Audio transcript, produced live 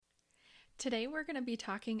Today we're going to be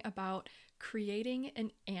talking about creating an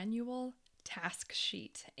annual task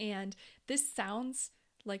sheet. And this sounds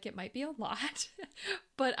like it might be a lot,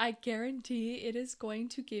 but I guarantee it is going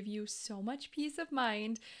to give you so much peace of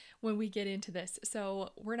mind when we get into this. So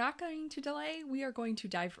we're not going to delay. We are going to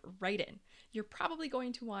dive right in. You're probably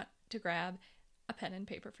going to want to grab a pen and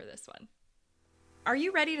paper for this one. Are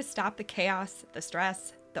you ready to stop the chaos, the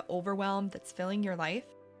stress, the overwhelm that's filling your life?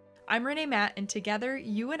 I'm Renee Matt, and together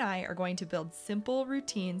you and I are going to build simple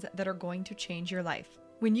routines that are going to change your life.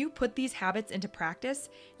 When you put these habits into practice,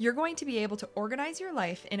 you're going to be able to organize your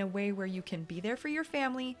life in a way where you can be there for your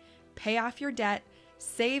family, pay off your debt,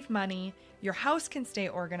 save money, your house can stay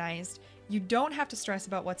organized, you don't have to stress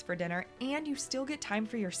about what's for dinner, and you still get time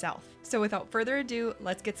for yourself. So without further ado,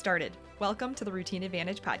 let's get started. Welcome to the Routine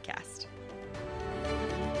Advantage Podcast.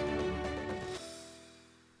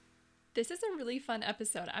 This is a really fun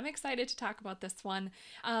episode. I'm excited to talk about this one.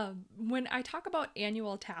 When I talk about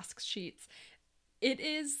annual task sheets, it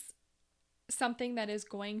is something that is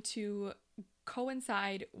going to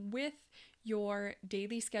coincide with your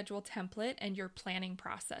daily schedule template and your planning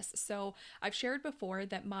process. So I've shared before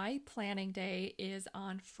that my planning day is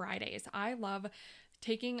on Fridays. I love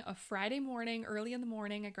taking a Friday morning, early in the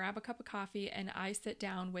morning, I grab a cup of coffee and I sit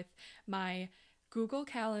down with my Google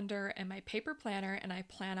Calendar and my paper planner and I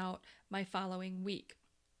plan out my following week.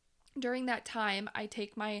 During that time, I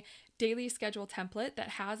take my daily schedule template that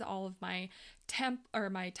has all of my time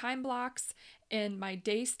blocks and my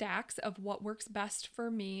day stacks of what works best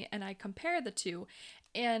for me, and I compare the two.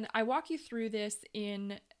 And I walk you through this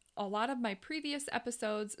in a lot of my previous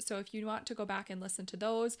episodes, so if you want to go back and listen to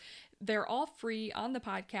those, they're all free on the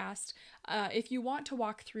podcast. If you want to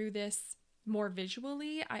walk through this more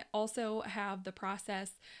visually, I also have the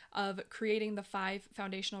process of creating the 5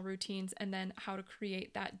 foundational routines and then how to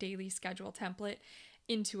create that daily schedule template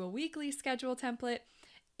into a weekly schedule template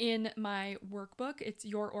in my workbook. It's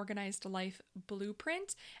Your Organized Life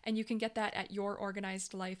Blueprint, and you can get that at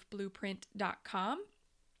yourorganizedlifeblueprint.com.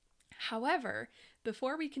 However,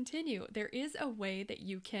 before we continue, there is a way that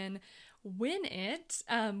you can win it.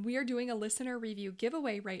 We are doing a listener review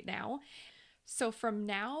giveaway right now. So from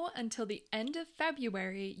now until the end of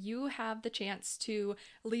February, you have the chance to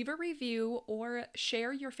leave a review or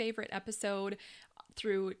share your favorite episode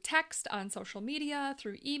through text on social media,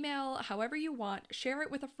 through email, however you want. Share it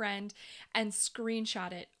with a friend and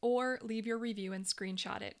screenshot it, or leave your review and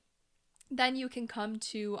screenshot it. Then you can come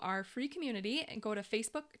to our free community and go to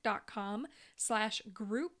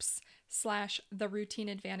facebook.com/groups/the Routine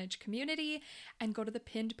Advantage community and go to the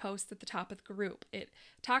pinned post at the top of the group. It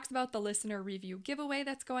talks about the listener review giveaway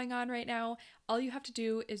that's going on right now. All you have to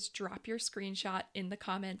do is drop your screenshot in the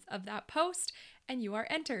comments of that post and you are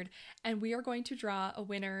entered. And we are going to draw a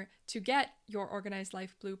winner to get Your Organized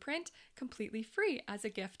Life Blueprint completely free as a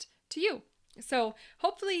gift to you. So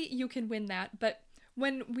hopefully you can win that. But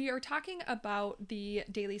when we are talking about the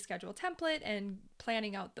daily schedule template and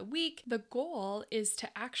planning out the week, the goal is to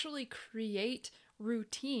actually create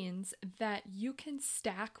routines that you can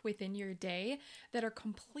stack within your day that are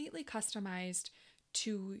completely customized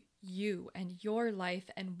to you and your life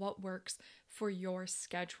and what works for your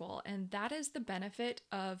schedule. And that is the benefit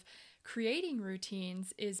of creating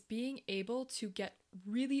routines, is being able to get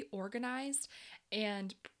really organized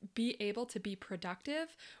and be able to be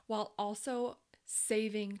productive while also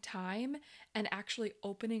saving time and actually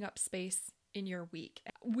opening up space in your week.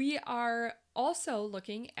 We are also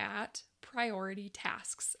looking at priority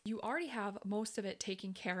tasks. You already have most of it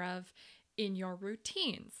taken care of in your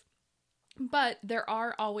routines, but there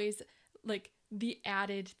are always like the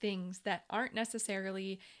added things that aren't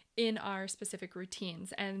necessarily in our specific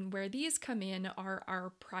routines. And where these come in are our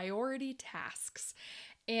priority tasks.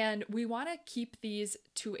 And we want to keep these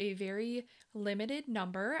to a very limited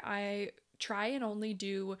number. I try and only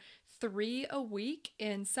do 3 a week,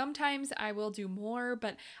 and sometimes I will do more,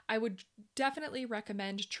 but I would definitely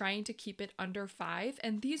recommend trying to keep it under 5.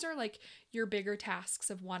 And these are like your bigger tasks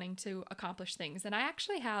of wanting to accomplish things. And I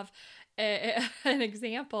actually have an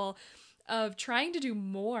example of trying to do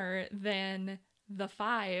more than the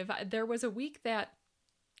 5. There was a week that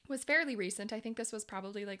was fairly recent. I think this was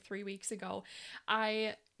probably like 3 weeks ago.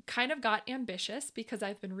 I kind of got ambitious because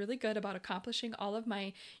I've been really good about accomplishing all of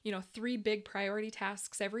my, 3 big priority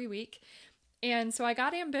tasks every week. And so I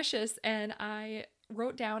got ambitious and I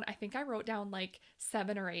wrote down like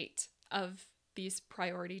 7 or 8 of these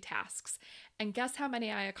priority tasks. And guess how many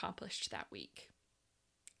I accomplished that week?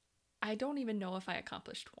 I don't even know if I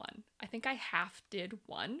accomplished 1. I think I half did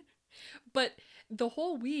 1. But the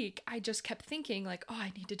whole week, I just kept thinking like, oh,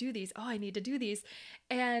 I need to do these. Oh, I need to do these.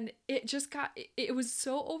 And it was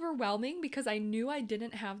so overwhelming because I knew I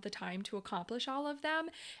didn't have the time to accomplish all of them.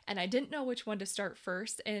 And I didn't know which one to start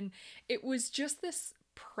first. And it was just this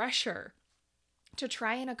pressure to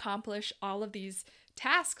try and accomplish all of these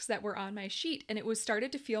tasks that were on my sheet. And it was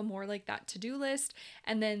started to feel more like that to-do list.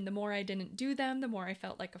 And then the more I didn't do them, the more I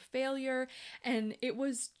felt like a failure. And it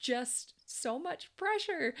was just so much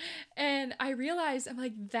pressure. And I realized, I'm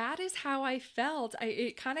like, that is how I felt.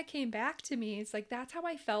 It kind of came back to me. It's like, that's how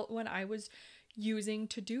I felt when I was using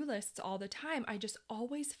to-do lists all the time. I just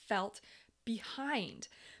always felt behind.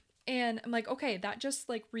 And I'm like, okay, that just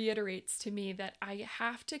like reiterates to me that I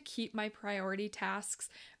have to keep my priority tasks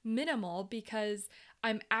minimal because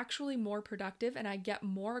I'm actually more productive and I get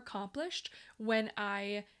more accomplished when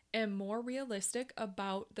I am more realistic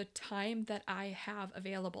about the time that I have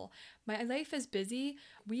available. My life is busy.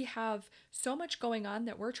 We have so much going on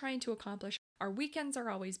that we're trying to accomplish. Our weekends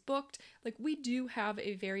are always booked. Like, we do have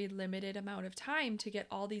a very limited amount of time to get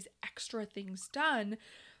all these extra things done.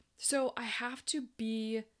 So I have to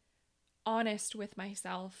be honest with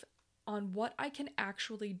myself on what I can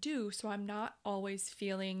actually do so I'm not always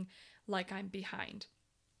feeling like I'm behind.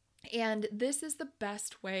 And this is the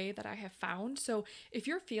best way that I have found. So if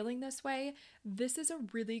you're feeling this way, this is a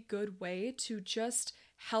really good way to just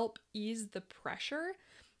help ease the pressure,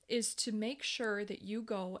 is to make sure that you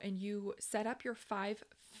go and you set up your 5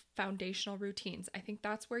 foundational routines. I think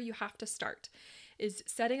that's where you have to start, is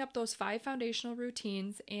setting up those 5 foundational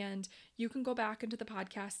routines. And you can go back into the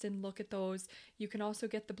podcast and look at those. You can also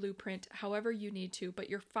get the blueprint however you need to, but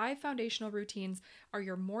your 5 foundational routines are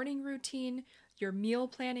your morning routine, your meal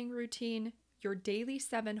planning routine, your daily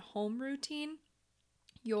 7 home routine,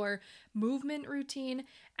 your movement routine,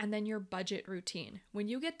 and then your budget routine. When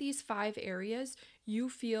you get these 5 areas, you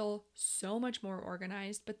feel so much more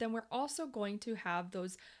organized, but then we're also going to have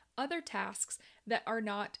those other tasks that are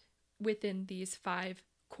not within these 5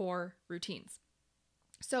 core routines.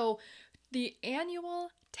 So the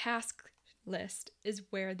annual task list is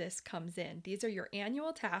where this comes in. These are your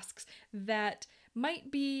annual tasks that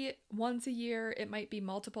might be once a year, it might be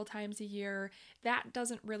multiple times a year. That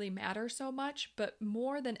doesn't really matter so much, but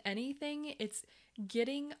more than anything, it's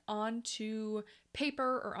getting onto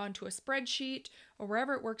paper or onto a spreadsheet or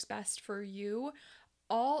wherever it works best for you,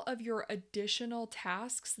 all of your additional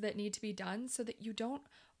tasks that need to be done so that you don't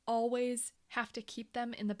always have to keep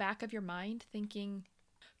them in the back of your mind thinking,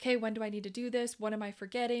 okay, when do I need to do this? What am I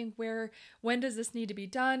forgetting? When does this need to be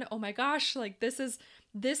done? Oh my gosh, like this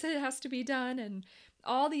has to be done. And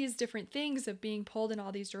all these different things of being pulled in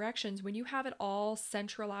all these directions. When you have it all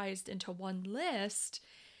centralized into one list,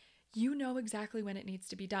 you know exactly when it needs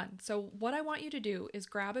to be done. So what I want you to do is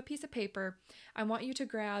grab a piece of paper. I want you to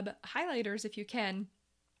grab highlighters if you can,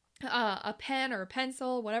 a pen or a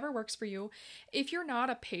pencil, whatever works for you. If you're not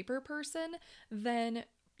a paper person, then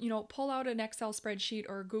pull out an Excel spreadsheet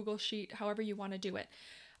or a Google Sheet, however you want to do it.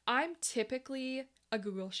 I'm typically a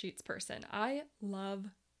Google Sheets person. I love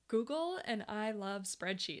Google and I love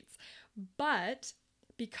spreadsheets. But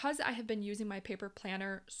because I have been using my paper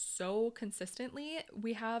planner so consistently,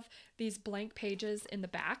 we have these blank pages in the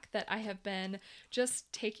back that I have been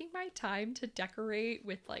just taking my time to decorate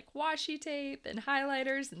with like washi tape and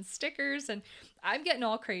highlighters and stickers. And I'm getting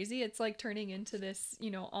all crazy. It's like turning into this,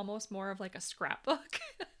 almost more of like a scrapbook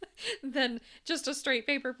than just a straight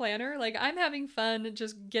paper planner. Like, I'm having fun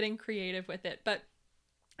just getting creative with it. But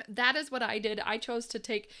that is what I did. I chose to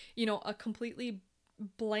take, a completely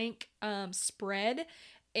blank spread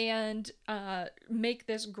and make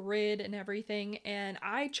this grid and everything. And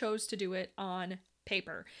I chose to do it on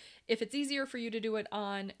paper. If it's easier for you to do it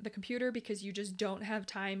on the computer because you just don't have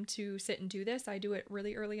time to sit and do this, I do it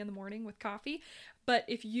really early in the morning with coffee. But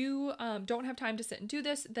if you don't have time to sit and do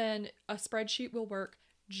this, then a spreadsheet will work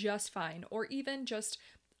just fine. Or even just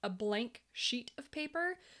a blank sheet of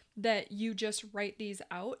paper that you just write these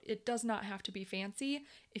out. It does not have to be fancy.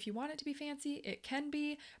 If you want it to be fancy, it can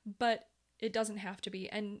be, but it doesn't have to be.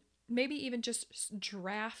 And maybe even just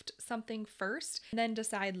draft something first and then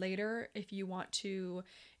decide later if you want to,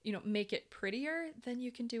 make it prettier, then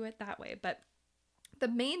you can do it that way. But the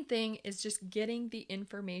main thing is just getting the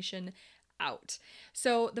information out.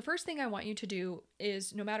 So the first thing I want you to do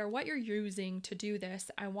is, no matter what you're using to do this,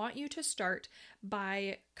 I want you to start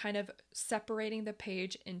by kind of separating the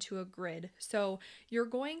page into a grid. So you're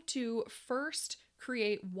going to first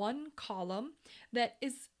create one column that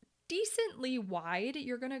is decently wide.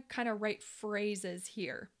 You're going to kind of write phrases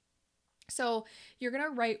here. So you're going to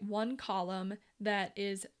write one column that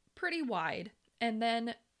is pretty wide, and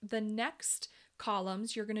then the next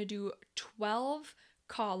columns, you're going to do 12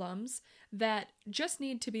 columns that just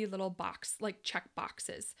need to be little check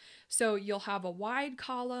boxes. So you'll have a wide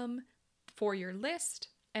column for your list,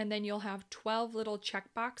 and then you'll have 12 little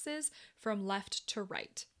check boxes from left to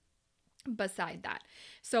right beside that.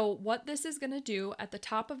 So what this is going to do, at the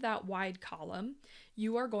top of that wide column,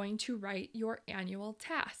 you are going to write your annual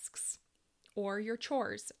tasks or your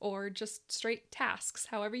chores or just straight tasks,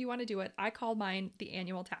 however you want to do it. I call mine the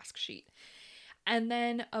annual task sheet. And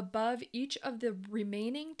then above each of the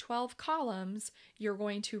remaining 12 columns, you're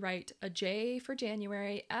going to write a J for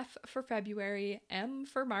January, F for February, M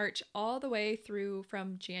for March, all the way through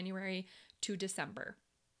from January to December.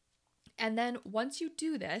 And then once you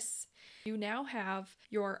do this, you now have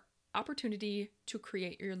your opportunity to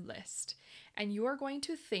create your list. And you are going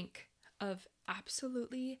to think of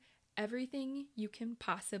absolutely everything you can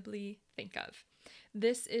possibly think of.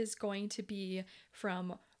 This is going to be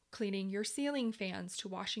from cleaning your ceiling fans to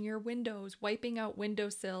washing your windows, wiping out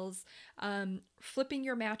windowsills, flipping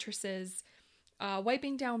your mattresses,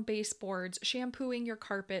 wiping down baseboards, shampooing your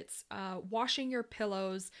carpets, washing your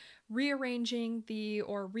pillows, rearranging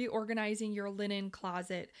or reorganizing your linen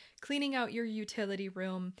closet, cleaning out your utility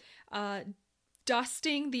room,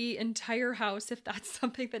 dusting the entire house if that's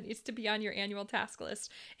something that needs to be on your annual task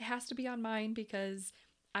list. It has to be on mine because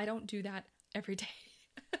I don't do that every day.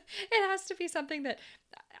 It has to be something that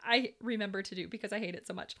I remember to do because I hate it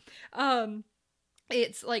so much.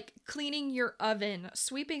 It's like cleaning your oven,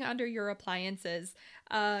 sweeping under your appliances,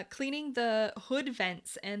 cleaning the hood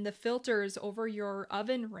vents and the filters over your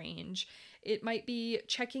oven range. It might be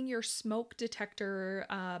checking your smoke detector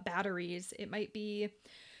batteries. It might be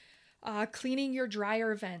cleaning your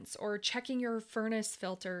dryer vents or checking your furnace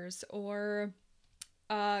filters or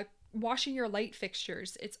washing your light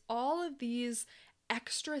fixtures. It's all of these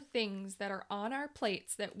extra things that are on our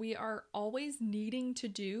plates that we are always needing to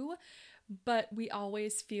do, but we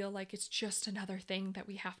always feel like it's just another thing that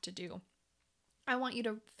we have to do. I want you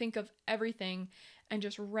to think of everything and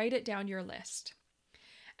just write it down your list.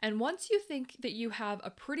 And once you think that you have a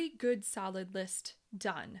pretty good solid list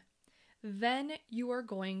done, then you are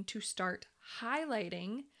going to start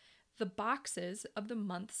highlighting the boxes of the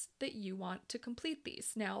months that you want to complete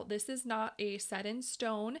these. Now, this is not a set in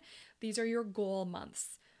stone. These are your goal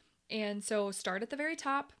months. And so start at the very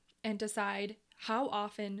top and decide how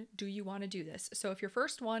often do you want to do this. So if your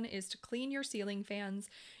first one is to clean your ceiling fans,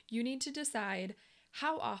 you need to decide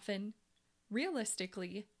how often,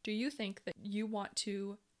 realistically, do you think that you want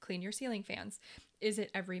to clean your ceiling fans? Is it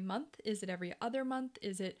every month? Is it every other month?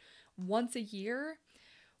 Is it once a year?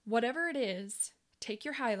 Whatever it is, take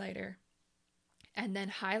your highlighter and then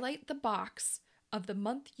highlight the box of the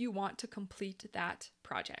month you want to complete that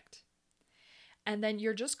project. And then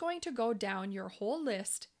you're just going to go down your whole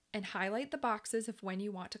list and highlight the boxes of when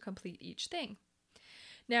you want to complete each thing.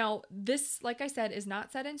 Now, this, like I said, is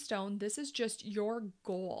not set in stone. This is just your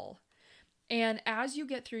goal. And as you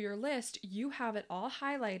get through your list, you have it all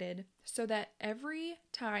highlighted so that every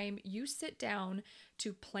time you sit down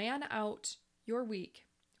to plan out your week,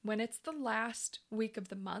 when it's the last week of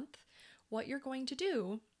the month, what you're going to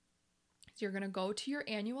do is you're going to go to your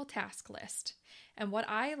annual task list. And what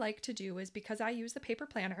I like to do is, because I use the paper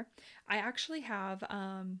planner, I actually have,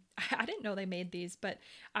 I didn't know they made these, but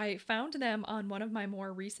I found them on one of my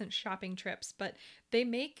more recent shopping trips, but they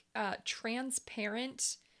make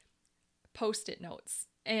transparent Post-it notes.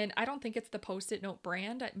 And I don't think it's the Post-it note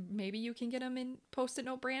brand. Maybe you can get them in Post-it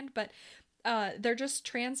note brand, but they're just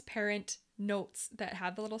transparent notes that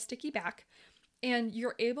have the little sticky back, and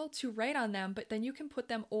you're able to write on them, but then you can put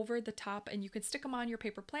them over the top and you can stick them on your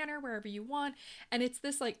paper planner wherever you want. And it's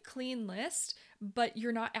this like clean list, but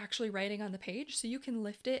you're not actually writing on the page. So you can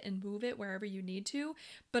lift it and move it wherever you need to,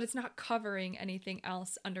 but it's not covering anything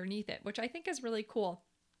else underneath it, which I think is really cool.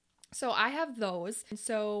 So I have those. And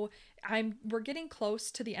so we're getting close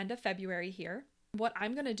to the end of February here. What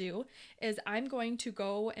I'm going to do is I'm going to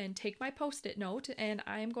go and take my Post-it note and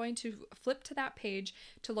I'm going to flip to that page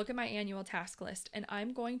to look at my annual task list. And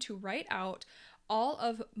I'm going to write out all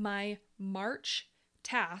of my March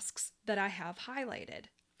tasks that I have highlighted.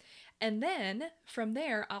 And then from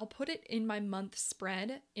there, I'll put it in my month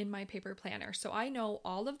spread in my paper planner. So I know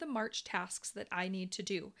all of the March tasks that I need to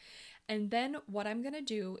do. And then what I'm going to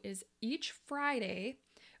do is each Friday,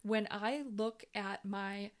 when I look at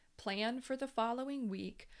my plan for the following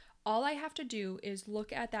week, all I have to do is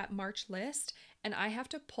look at that March list and I have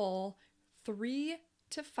to pull 3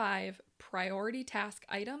 to 5 priority task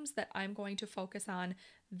items that I'm going to focus on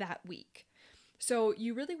that week. So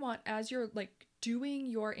you really want, as you're like doing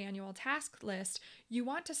your annual task list, you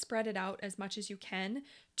want to spread it out as much as you can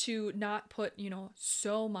to not put,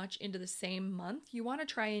 so much into the same month. You want to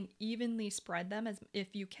try and evenly spread them as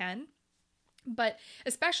if you can. But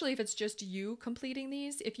especially if it's just you completing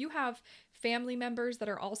these, if you have family members that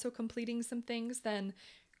are also completing some things, then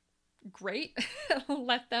great.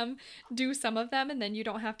 Let them do some of them and then you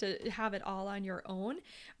don't have to have it all on your own.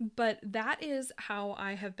 But that is how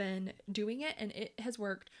I have been doing it and it has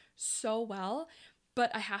worked so well. But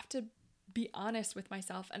I have to be honest with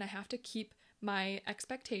myself and I have to keep my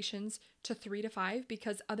expectations to 3 to 5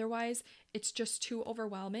 because otherwise it's just too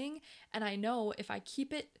overwhelming. And I know if I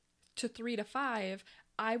keep it to 3 to 5,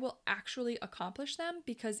 I will actually accomplish them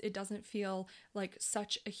because it doesn't feel like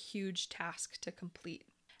such a huge task to complete.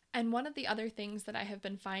 And one of the other things that I have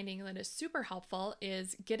been finding that is super helpful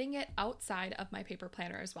is getting it outside of my paper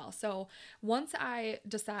planner as well. So once I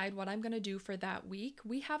decide what I'm going to do for that week,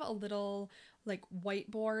 we have a little like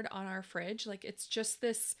whiteboard on our fridge. Like it's just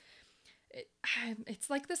this, it's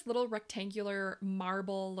like this little rectangular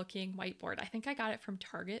marble looking whiteboard. I think I got it from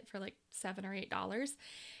Target for like $7 or $8.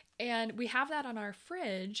 And we have that on our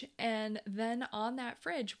fridge. And then on that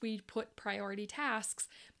fridge, we put priority tasks.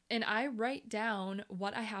 And I write down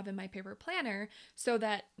what I have in my paper planner so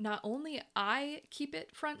that not only I keep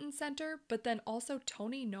it front and center, but then also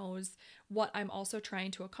Tony knows what I'm also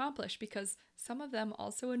trying to accomplish because some of them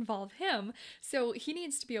also involve him. So he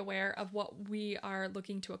needs to be aware of what we are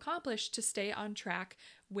looking to accomplish to stay on track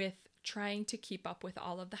with trying to keep up with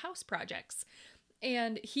all of the house projects.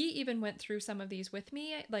 And he even went through some of these with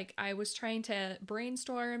me. Like I was trying to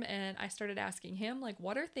brainstorm and I started asking him, like,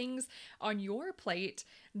 what are things on your plate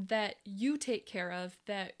that you take care of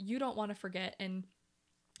that you don't want to forget? And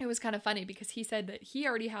it was kind of funny because he said that he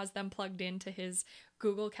already has them plugged into his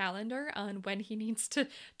Google Calendar on when he needs to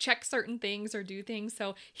check certain things or do things.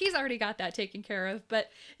 So he's already got that taken care of.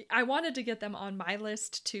 But I wanted to get them on my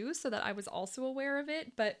list too so that I was also aware of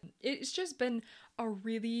it. But it's just been a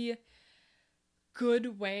really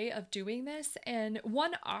good way of doing this. And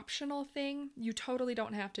one optional thing, you totally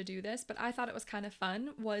don't have to do this, but I thought it was kind of fun,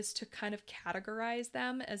 was to kind of categorize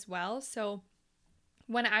them as well. So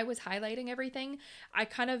when I was highlighting everything, I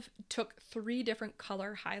kind of took 3 different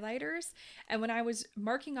color highlighters. And when I was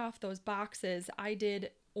marking off those boxes, I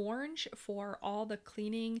did orange for all the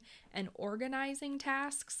cleaning and organizing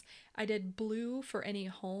tasks. I did blue for any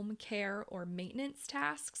home care or maintenance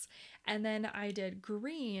tasks. And then I did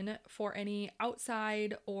green for any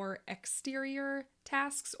outside or exterior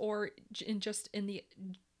tasks or just in the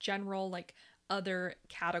general like other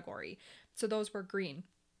category. So those were green.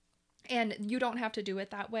 And you don't have to do it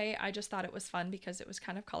that way. I just thought it was fun because it was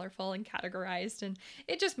kind of colorful and categorized and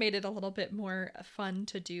it just made it a little bit more fun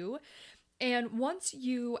to do. And once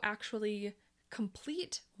you actually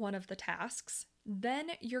complete one of the tasks, then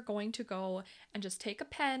you're going to go and just take a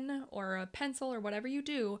pen or a pencil or whatever you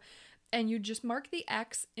do, and you just mark the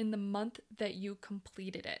X in the month that you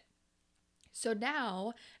completed it. So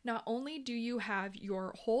now, not only do you have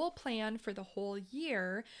your whole plan for the whole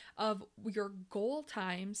year of your goal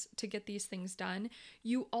times to get these things done,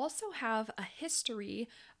 you also have a history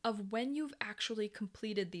of when you've actually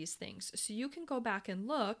completed these things. So you can go back and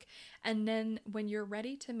look, and then when you're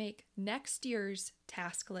ready to make next year's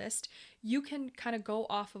task list, you can kind of go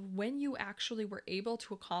off of when you actually were able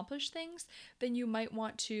to accomplish things. Then you might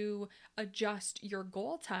want to adjust your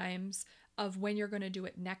goal times of when you're going to do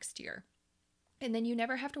it next year. And then you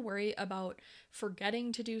never have to worry about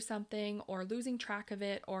forgetting to do something or losing track of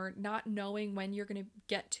it or not knowing when you're going to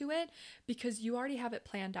get to it because you already have it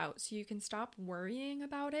planned out. So you can stop worrying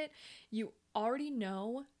about it. You already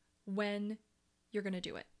know when you're going to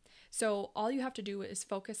do it. So all you have to do is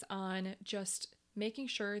focus on just making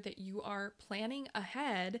sure that you are planning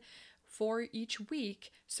ahead for each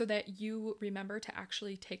week so that you remember to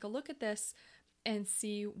actually take a look at this and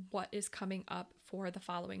see what is coming up for the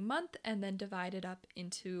following month and then divide it up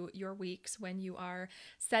into your weeks when you are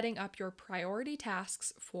setting up your priority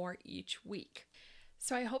tasks for each week.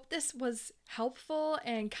 So I hope this was helpful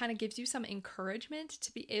and kind of gives you some encouragement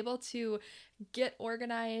to be able to get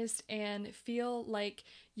organized and feel like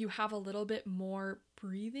you have a little bit more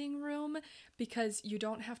breathing room because you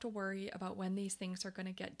don't have to worry about when these things are going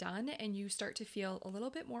to get done and you start to feel a little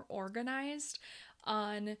bit more organized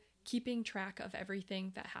on keeping track of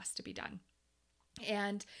everything that has to be done.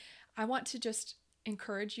 And I want to just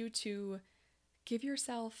encourage you to give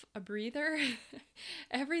yourself a breather.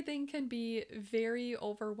 Everything can be very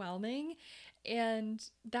overwhelming, and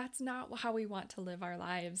that's not how we want to live our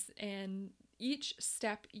lives. And each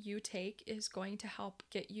step you take is going to help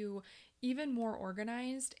get you even more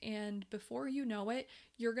organized. And before you know it,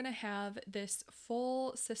 you're going to have this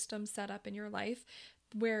full system set up in your life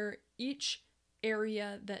where each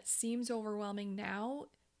area that seems overwhelming now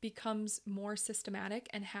becomes more systematic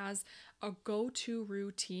and has a go-to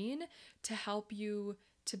routine to help you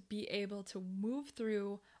to be able to move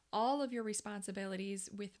through all of your responsibilities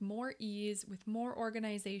with more ease, with more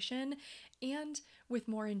organization, and with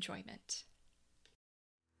more enjoyment.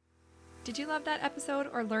 Did you love that episode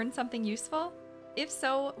or learn something useful? If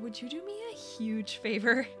so, would you do me a huge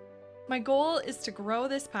favor? My goal is to grow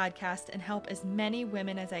this podcast and help as many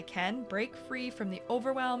women as I can break free from the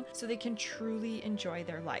overwhelm so they can truly enjoy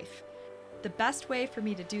their life. The best way for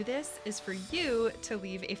me to do this is for you to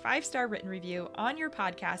leave a 5-star written review on your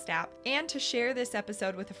podcast app and to share this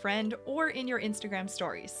episode with a friend or in your Instagram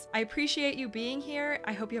stories. I appreciate you being here.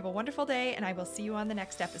 I hope you have a wonderful day, and I will see you on the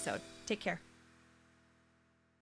next episode. Take care.